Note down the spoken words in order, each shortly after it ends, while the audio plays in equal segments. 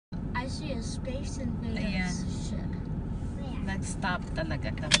see a Space Invaders Ayan. ship. Nag-stop talaga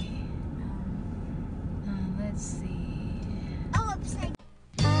kami. Let's see. Oh, upside.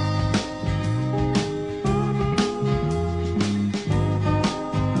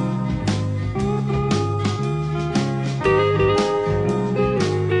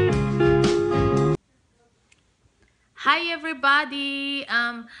 Hi everybody!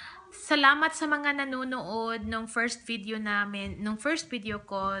 Salamat sa mga nanonood nung first video namin, nung first video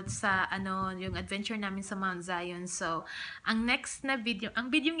ko sa yung adventure namin sa Mount Zion. So, ang next na video,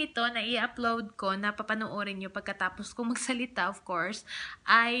 ang video ito na i-upload ko, na papanoorin nyo pagkatapos kong magsalita, of course,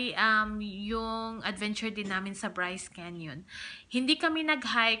 ay yung adventure din namin sa Bryce Canyon. Hindi kami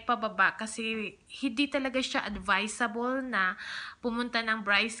nag-hike pababa kasi hindi talaga siya advisable na pumunta ng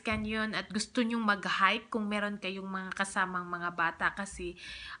Bryce Canyon at gusto nyong mag-hike kung meron kayong mga kasamang mga bata kasi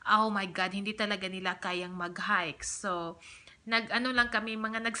oh my god, hindi talaga nila kayang mag-hike. So,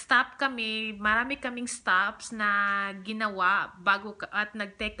 nag-stop kami, marami kaming stops na ginawa at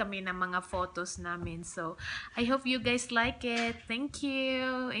nag-take kami ng mga photos namin. So, I hope you guys like it. Thank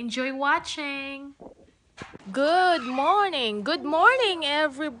you. Enjoy watching. Good morning! Good morning,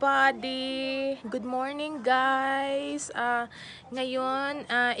 everybody! Good morning, guys! Ngayon,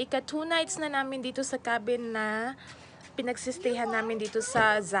 ika-2 nights na namin dito sa cabin na pinagsistayhan namin dito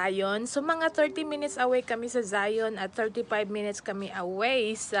sa Zion. So, mga 30 minutes away kami sa Zion at 35 minutes kami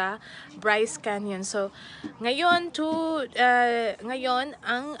away sa Bryce Canyon. So, ngayon,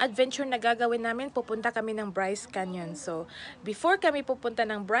 ang adventure na gagawin namin, pupunta kami ng Bryce Canyon. So, before kami pupunta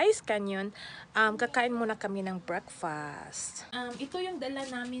ng Bryce Canyon, kakain muna kami ng breakfast. Ito yung dala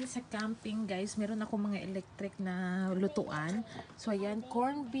namin sa camping, guys. Meron ako mga electric na lutuan. So, ayan,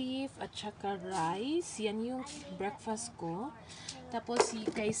 corned beef at saka rice. Yan yung breakfast ko. Tapos,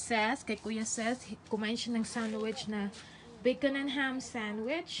 kay Kuya Seth, kumain siya ng sandwich na bacon and ham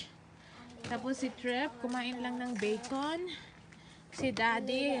sandwich. Tapos, si Trip, kumain lang ng bacon. Si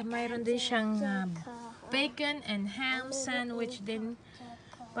Daddy, mayroon din siyang bacon and ham sandwich din.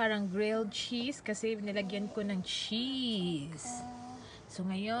 Parang grilled cheese kasi nilagyan ko ng cheese. So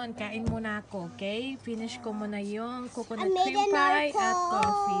ngayon, kain muna ako, okay? Finish ko muna yung coconut cream pie at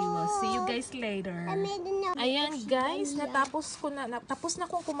coffee. We'll see you guys later. Ayan guys, tapos na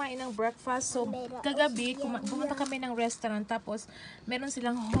akong kumain ng breakfast. So kagabi, pumunta kami ng restaurant. Tapos meron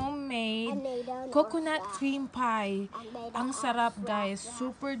silang homemade coconut cream pie. Ang sarap guys,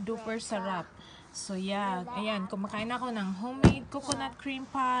 super duper sarap. So yeah, ayan, kumakain ako ng homemade coconut cream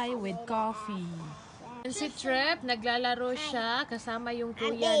pie with coffee. Si Trip, naglalaro siya kasama yung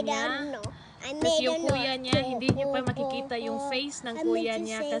kuya niya. Tapos yung kuya niya, hindi niyo pa makikita yung face ng kuya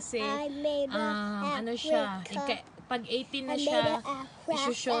niya kasi ano siya, pag 18 na siya,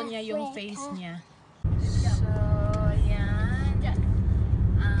 isushow niya yung face niya. So, yan.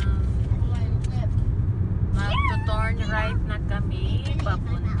 Mag-turn right na kami,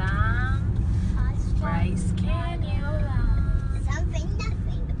 papuntang Bryce Canyon.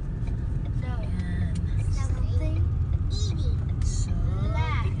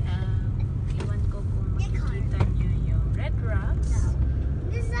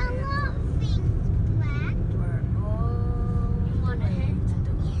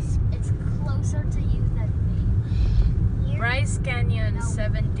 Bryce Canyon,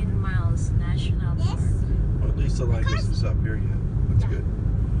 17 miles, National Park. Well, at least the light isn't up here yet. That's good.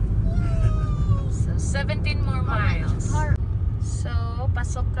 So, 17 more miles. So,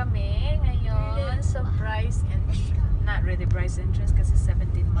 pasok kami ngayon sa Bryce entrance. Not really Bryce entrance kasi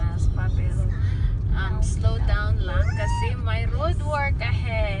 17 miles pa. Pero, slow down lang kasi may road work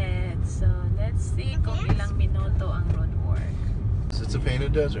ahead. So, let's see kung ilang minuto ang road work. It's a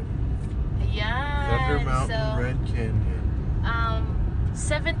painted desert. Ayan. Thunder Mountain, So, Red Canyon.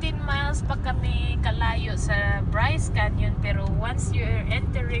 17 miles pa kami kalayo sa Bryce Canyon, pero once you're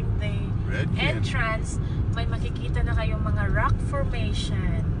entering the entrance, may makikita na kayong mga rock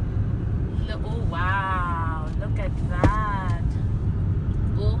formation. Oh wow, look at that.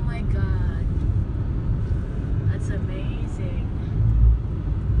 Oh my god, that's amazing.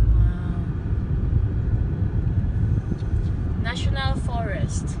 Wow. National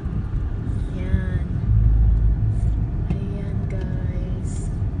Forest. Yan. Ayan guys.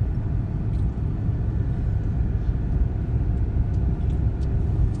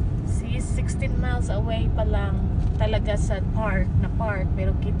 See, 16 miles away pa lang talaga sa park,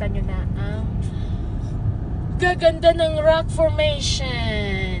 pero kita nyo na ang gaganda ng rock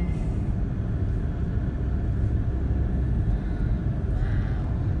formation.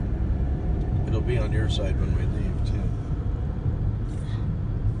 It'll be on your side when we leave too.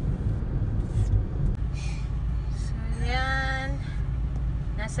 So yan,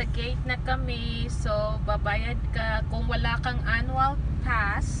 nasa nasa gate na kami. So, babayad ka. Kung wala kang annual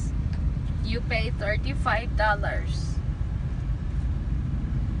pass, you pay $35.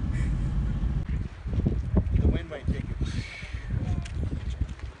 The wind might take it.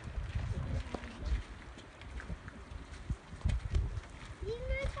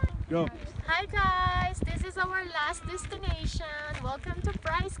 Go. Hi guys! This is our last destination. Welcome to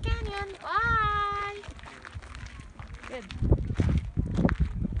Bryce Canyon. Bye! Good.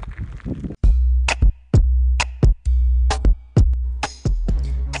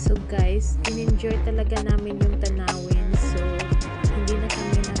 So guys, in-enjoy talaga namin yung tanawin. So, hindi na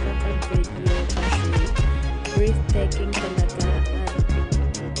kami nakapag-video kasi breathtaking talaga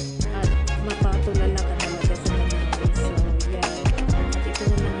at mapatulala ka talaga sa tanawin. So, yeah. Ito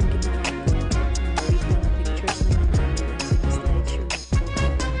na lang ang ginawa ko. With mga pictures naman namin ang sinislideshow na ko.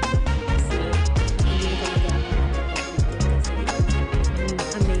 Kasi, hindi na talaga ako nakapag-video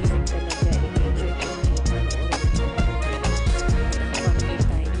kasi amazing talaga. In-enjoy ko yung panoorin. Family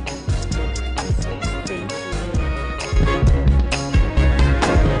time. So, thank you.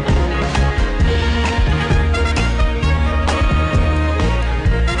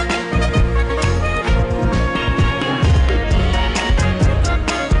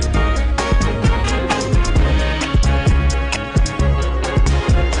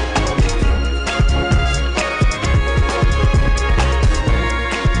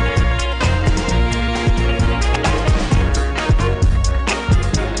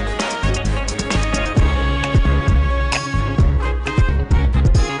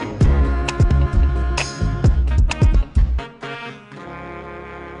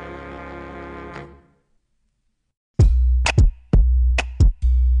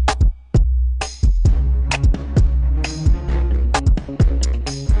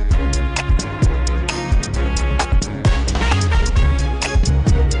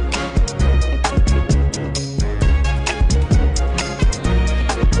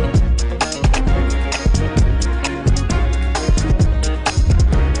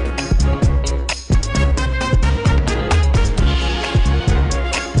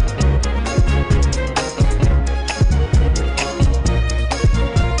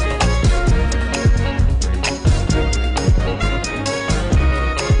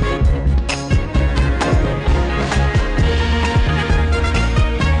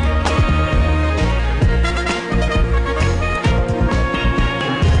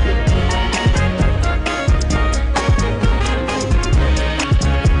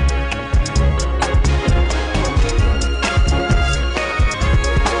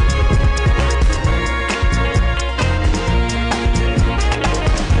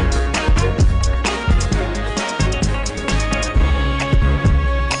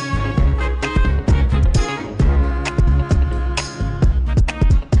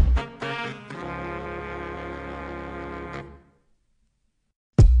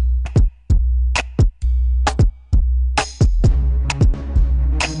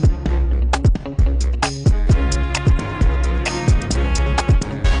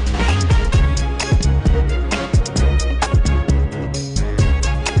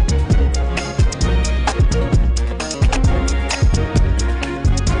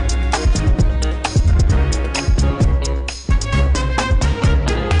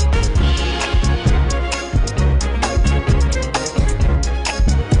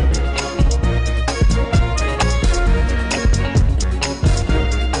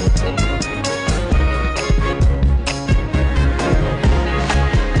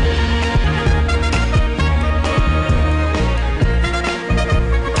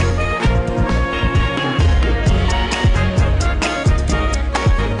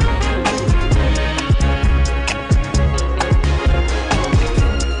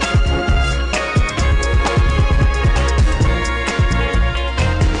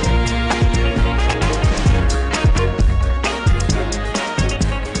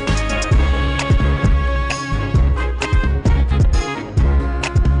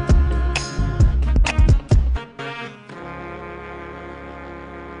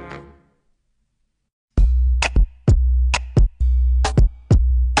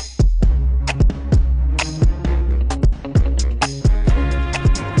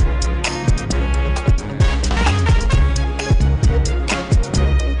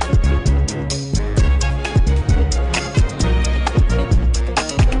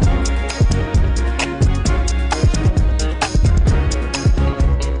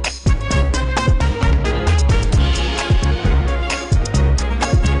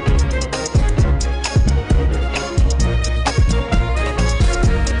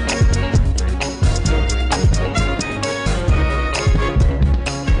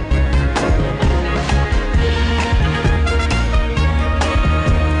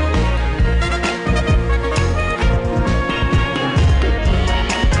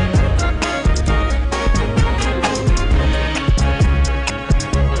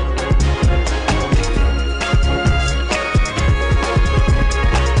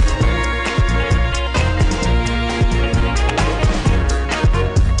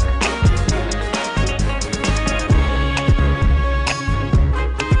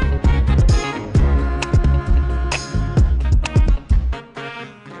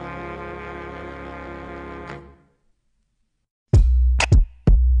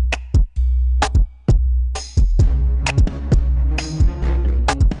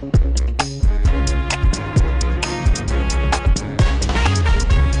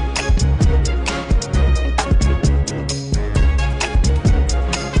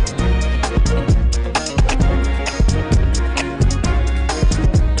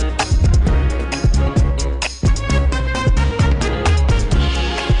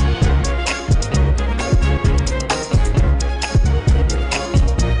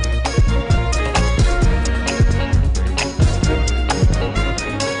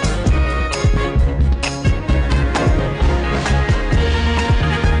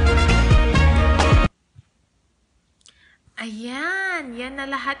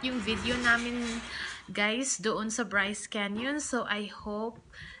 lahat yung video namin guys doon sa Bryce Canyon. So I hope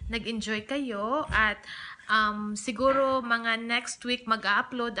nag-enjoy kayo at siguro mga next week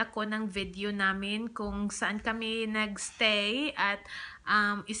mag-upload ako ng video namin kung saan kami nagstay at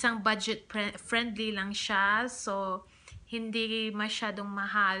isang budget friendly lang siya. So hindi masyadong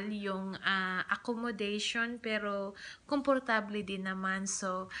mahal yung accommodation pero komportable din naman.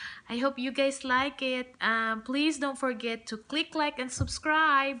 So, I hope you guys like it. Please don't forget to click like and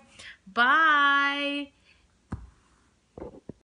subscribe. Bye!